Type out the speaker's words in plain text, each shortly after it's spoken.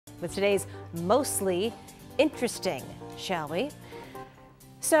with today's mostly interesting, shall we?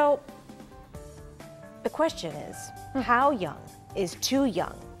 So, the question is, how young is too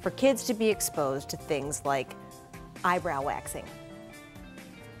young for kids to be exposed to things like eyebrow waxing?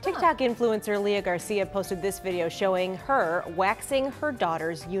 TikTok influencer Leah Garcia posted this video showing her waxing her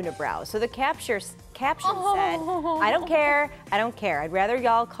daughter's unibrow. So the caption said, I don't care. I'd rather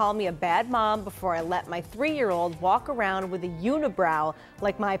y'all call me a bad mom before I let my 3-year-old walk around with a unibrow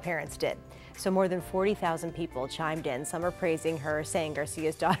like my parents did. So more than 40,000 people chimed in. Some are praising her, saying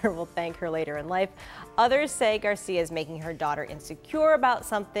Garcia's daughter will thank her later in life. Others say Garcia is making her daughter insecure about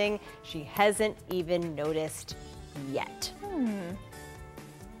something she hasn't even noticed yet.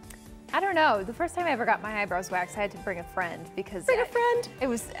 I don't know. The first time I ever got my eyebrows waxed, I had to bring a friend because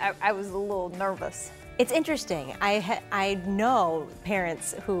I was a little nervous. It's interesting. I know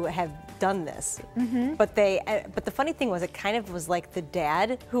parents who have done this, but the funny thing was, it kind of was like the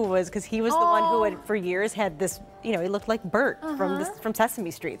dad who was, because he was the one who had for years had this, you know, he looked like Bert from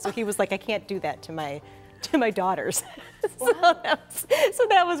Sesame Street. So he was like, I can't do that to my daughters. so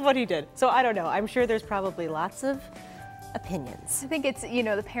that was what he did. So I don't know. I'm sure there's probably lots of opinions. I think it's, you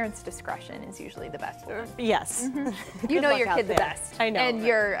know, the parents' discretion is usually the best one. Yes. You know your kid the best. I know. And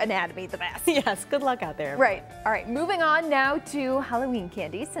your anatomy the best. Yes, good luck out there. Right. All right, moving on now to Halloween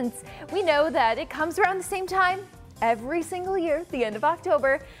candy, since we know that it comes around the same time every single year, the end of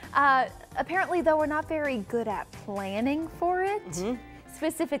October. Apparently, though, we're not very good at planning for it.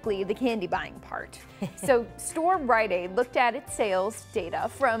 Specifically the candy buying part. So Store Rite Aid looked at its sales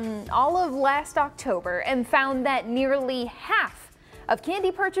data from all of last October and found that nearly half of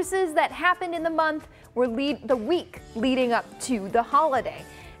candy purchases that happened in the month were the week leading up to the holiday.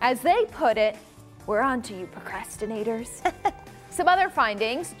 As they put it, we're on to you procrastinators. Some other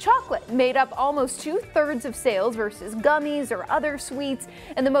findings: chocolate made up almost 2/3 of sales versus gummies or other sweets,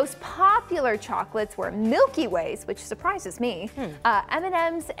 and the most popular chocolates were Milky Ways, which surprises me,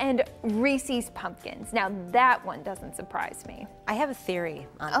 M&Ms, and Reese's Pumpkins. Now that one doesn't surprise me. I have a theory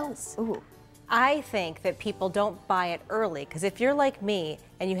on this. I think that people don't buy it early, because if you're like me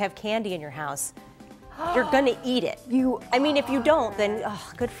and you have candy in your house, you're gonna eat it. I mean, if you don't, then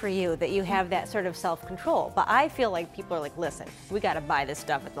good for you that you have that sort of self-control. But I feel like people are like, listen, we gotta buy this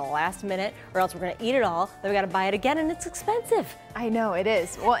stuff at the last minute, or else we're gonna eat it all, then we gotta buy it again, and it's expensive. I know, it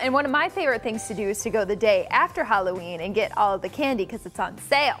is. Well, and one of my favorite things to do is to go the day after Halloween and get all of the candy because it's on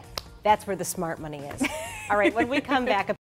sale. That's where the smart money is. All right, when we come back,